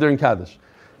don't talk during Kaddish.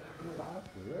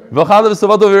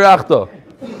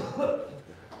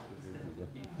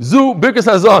 Zu birkas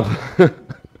hazon.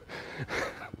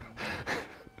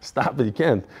 Stop it, you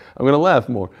can't. I'm going to laugh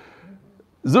more.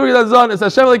 Zu birkas hazon, it's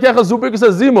Hashem lekecha zu birkas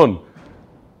hazimun.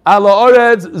 Ala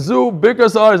oretz zu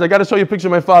birkas oretz. I got to show you a picture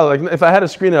of my father. Like, if I had a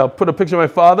screen, I'll put a picture of my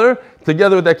father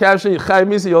together with that caption. Chayiv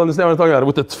misa, you'll understand what I'm talking about.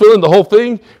 With the tefillin, the whole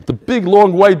thing, the big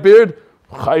long white beard.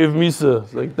 Chayiv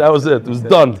misa. Like, that was it. It was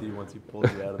done. Once he pulled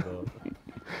you out of the...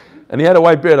 And he had a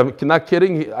white beard. I'm not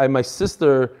kidding. My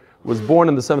sister was born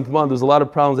in the 7th month. There was a lot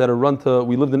of problems. They had to run to,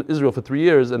 we lived in Israel for 3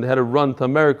 years, and they had to run to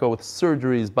America with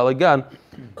surgeries, balagan.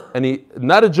 And he,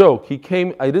 not a joke, he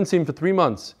came, I didn't see him for 3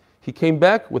 months. He came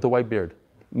back with a white beard.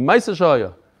 Maisa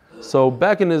Shaya. So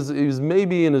back in he was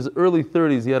maybe in his early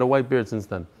 30s, he had a white beard since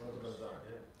then.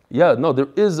 Yeah, no, there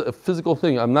is a physical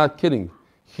thing. I'm not kidding.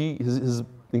 His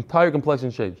entire complexion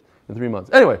changed in 3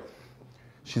 months. Anyway,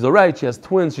 she's all right. She has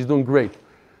twins. She's doing great.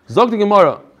 Zog the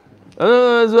Gemara.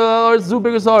 Zu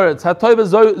biggest aretz. Hatoiv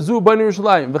zu bani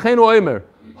Yerushalayim. V'cheinu oimer.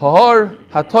 Hahar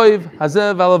hatoiv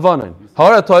hazev alavanin.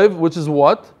 Hahar hatoiv, which is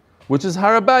what? Which is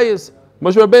Harabayis.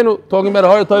 Moshe Rabbeinu talking about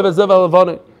Hahar hatoiv hazev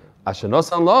alavanin.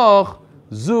 Ashenosan loch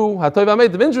zu hatoiv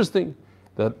ametiv. Interesting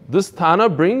that this Tana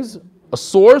brings a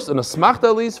source and a smachta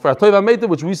at least for hatoiv ametiv,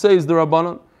 which we say is the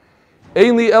Rabbanon.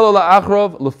 Einli elo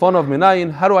la'achrov lefonav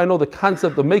minayin. How do I know the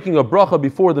concept of making a bracha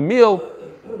before the meal?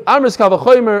 Amris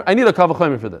kavachomer. I need a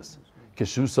kavachomer for this.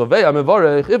 Keshu sovei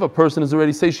amevarech. If a person is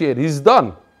already satiated, he's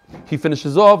done. He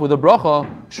finishes off with a bracha.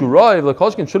 Shurayv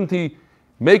lekoshkin. Shouldn't he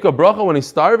make a bracha when he's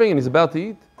starving and he's about to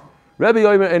eat? Rabbi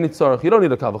Yomer enit tzarich. You don't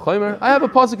need a kavachomer. I have a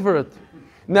pasuk for it.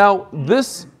 Now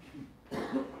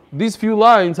these few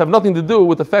lines have nothing to do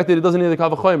with the fact that he doesn't need a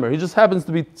kavachomer. He just happens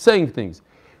to be saying things.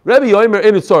 Rabbi Yomer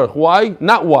enit tzarich. Why?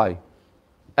 Not why. It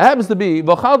happens to be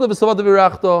v'chalta v'savata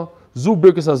v'irachta. Zu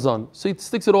birkas hazan. So he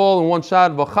sticks it all in one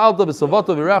shot. V'chalta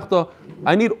v'savata v'irachta.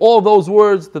 I need all those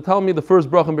words to tell me the first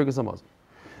bracha in birkas hamaz.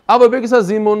 Ava birkas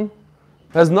hazimun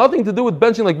has nothing to do with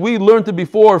benching like we learned it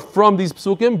before from these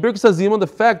psukim. Birkas hazimun, the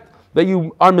fact that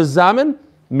you are mezamen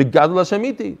migadol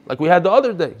hashemiti, like we had the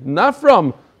other day, not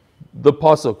from the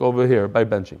pasuk over here by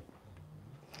benching.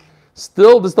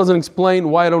 Still, this doesn't explain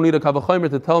why I don't need a kavachomer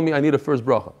to tell me I need a first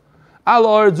bracha. Al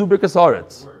aretz zu birkas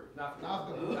aretz.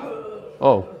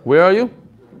 Oh, where are you?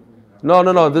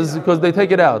 No. This is because they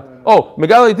take it out. Oh,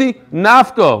 Megaliti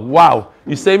Nafka. Wow,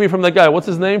 you saved me from that guy. What's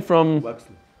his name? From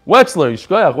Wexler.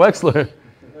 Yishkoyach Wexler.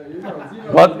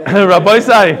 What? Rabbi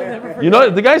Sai. You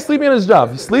know the guy's sleeping on his job.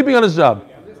 He's sleeping on his job.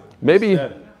 Maybe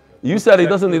you said he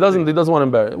doesn't want to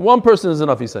embarrass. One person is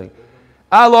enough. He's saying.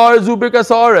 Alar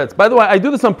Zubirkas Haaretz. By the way, I do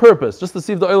this on purpose just to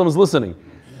see if the Olam is listening.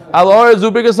 Alar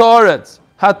Zubirkas Haaretz.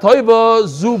 Hatoiva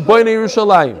Zu Boine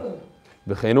Yerushalayim.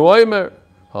 V'cheinu oimer,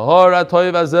 hahar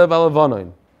hatoiv hazev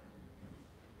alavanin.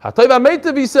 Hatoiv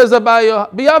ametiv, he says, Abaya,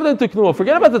 biyavden tiknu.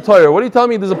 Forget about the Torah. What are you telling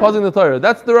me? There's a pasuk in the Torah.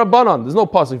 That's the Rabbanon. There's no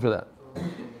pasuk for that.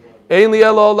 Ein li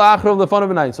elo la'achrav lefonav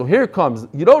v'nayin. So here it comes.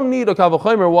 You don't need a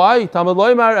kavachomer. Why? Tamad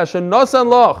loymar asher nasan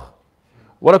loch.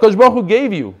 What HaKadosh Baruch Hu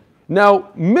gave you. Now,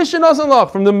 mishen nasan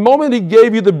loch. From the moment he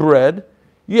gave you the bread,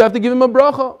 you have to give him a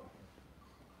bracha.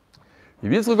 I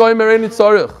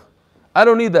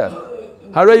don't need that.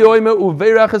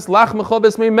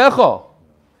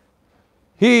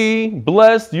 He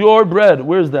blessed your bread.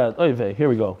 Where's that? Here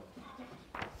we go.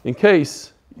 In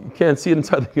case you can't see it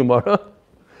inside the Gemara,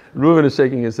 Reuven is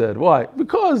shaking his head. Why?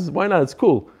 Because, why not? It's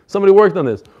cool. Somebody worked on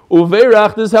this.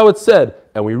 Uveirach, this is how it's said.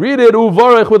 And we read it,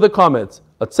 uvarech with the comments.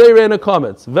 A tzeireh in the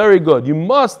comments. Very good. You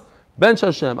must bench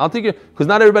Hashem. I'll take you, because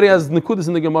not everybody has nekudas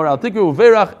in the Gemara. I'll take you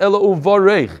uveirach ela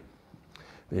uvarech.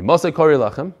 But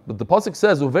the pasuk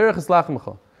says,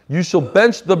 you shall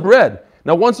bench the bread.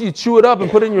 Now once you chew it up and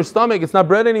put it in your stomach, it's not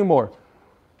bread anymore.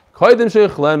 Before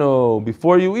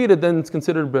you eat it, then it's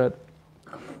considered bread.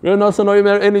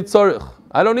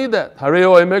 I don't need that.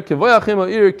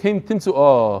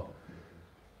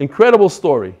 Incredible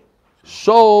story.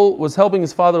 Shaul was helping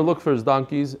his father look for his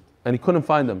donkeys, and he couldn't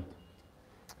find them.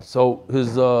 So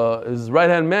his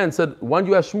right-hand man said, why don't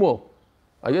you ask Shmuel?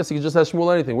 I guess he could just ask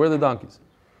Shmuel anything. Where are the donkeys?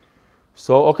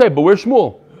 So, okay, but where's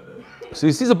Shmuel? So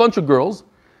he sees a bunch of girls,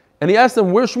 and he asks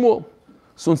them, where's Shmuel?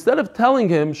 So instead of telling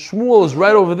him, Shmuel is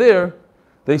right over there,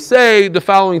 they say the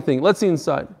following thing. Let's see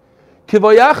inside.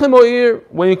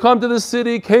 When you come to the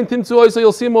city, so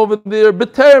you'll see him over there.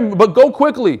 But go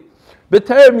quickly. He's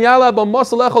going to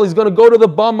go to the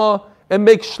Bama and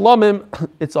make shlamim.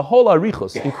 It's a whole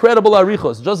arichos, incredible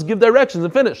arichos. Just give directions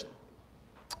and finished.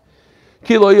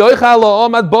 Nobody's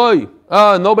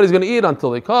going to eat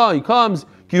until he comes.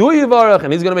 And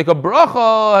he's going to make a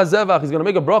bracha. He's going to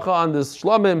make a bracha on this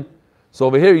shlamim. So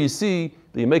over here you see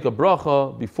that you make a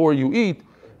bracha before you eat.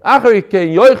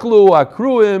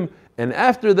 And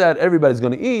after that, everybody's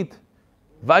going to eat.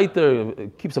 Weiter,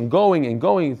 it keeps them going and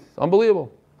going. It's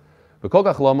unbelievable.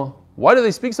 Why do they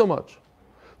speak so much?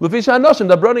 Because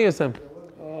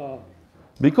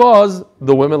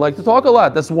the women like to talk a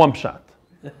lot. That's one pshat.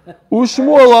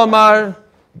 Ushmuel Amar,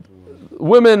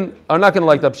 women are not going to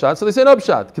like that pshat, so they say no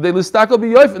pshat. Could they listako be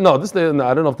yoif? No,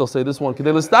 I don't know if they'll say this one. Could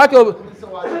they listako?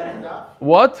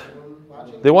 What?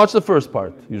 They watch the first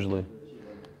part usually.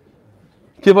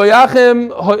 So what's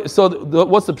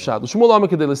the pshat? Ushmuel Amar,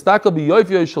 could they listako be yoif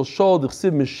yoishel shol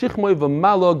d'chsiv mishichmoi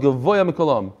v'malo gavoya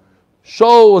mikolam.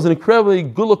 Shaul was an incredibly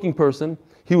good-looking person.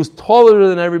 He was taller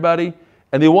than everybody,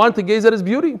 and they wanted to gaze at his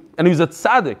beauty. And he was a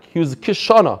tzaddik. He was a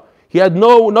kishana. He had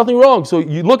nothing wrong. So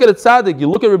you look at it tzaddik, you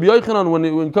look at Rabbi Yochanan when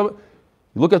you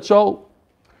look at Shaul.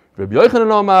 Rabbi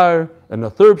Yochanan Omar, and the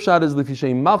third pshat is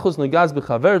Lifishay Malchus Negaz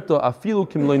B'Chaverto Afilu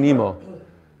Kim Loinimo.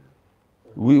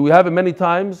 We have it many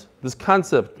times, this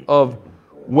concept of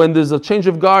when there's a change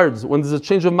of guards, when there's a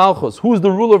change of Malchus. Who is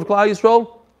the ruler of Klal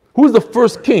Yisrael? Who is the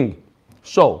first king?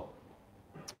 Shaul.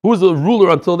 Who was the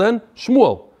ruler until then?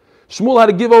 Shmuel. Shmuel had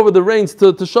to give over the reins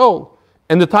to Shaul,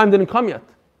 and the time didn't come yet.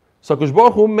 So HaKadosh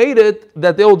Baruch Hu made it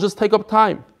that they will just take up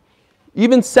time.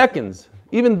 Even seconds.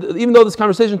 Even though this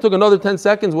conversation took another 10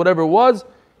 seconds, whatever it was,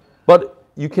 but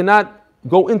you cannot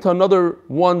go into another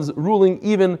one's ruling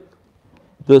even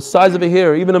the size of a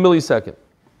hair, even a millisecond.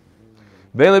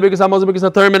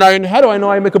 How do I know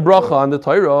I make a bracha on the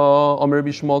Torah?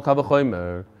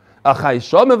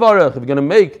 If you're going to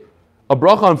make a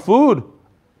bracha on food,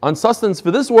 on sustenance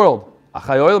for this world,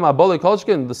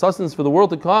 the sustenance for the world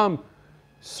to come,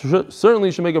 certainly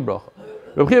you should make a bracha.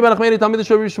 He said in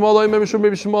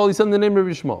the name of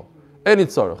Rabbi Shmuel.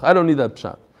 I don't need that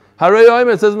pshat.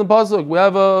 It says in the pasuk, we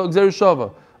have a Gzeir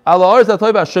Shava.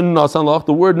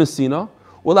 The word Nesina.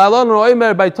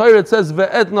 By Torah it says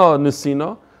Ve'etna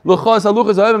Nesina.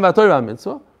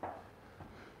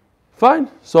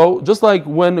 Fine. So just like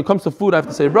when it comes to food I have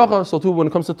to say bracha, so too when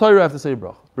it comes to Torah I have to say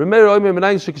bracha.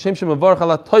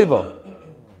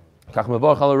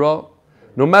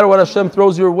 No matter what Hashem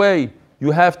throws your way,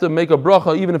 you have to make a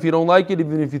bracha, even if you don't like it,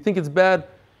 even if you think it's bad,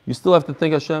 you still have to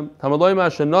thank Hashem.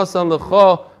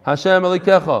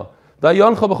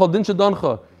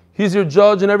 He's your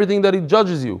judge in everything that He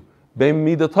judges you.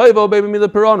 Whether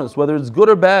it's good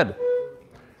or bad.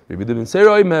 The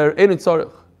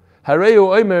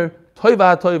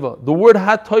word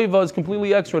ha-toiva is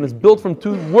completely extra and it's built from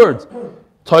two words.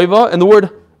 Toiva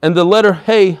and the letter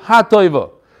hey, ha-toiva.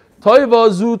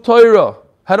 Toiva zu Torah.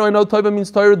 How do I know Toiva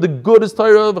means Torah? The good is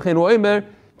Torah. I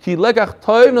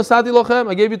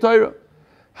gave you Torah.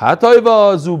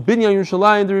 Ha-toiva zu binyan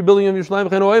Yerushalayim, the rebuilding of Yerushalayim.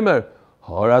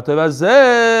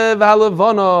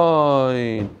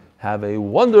 Have a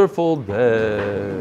wonderful day.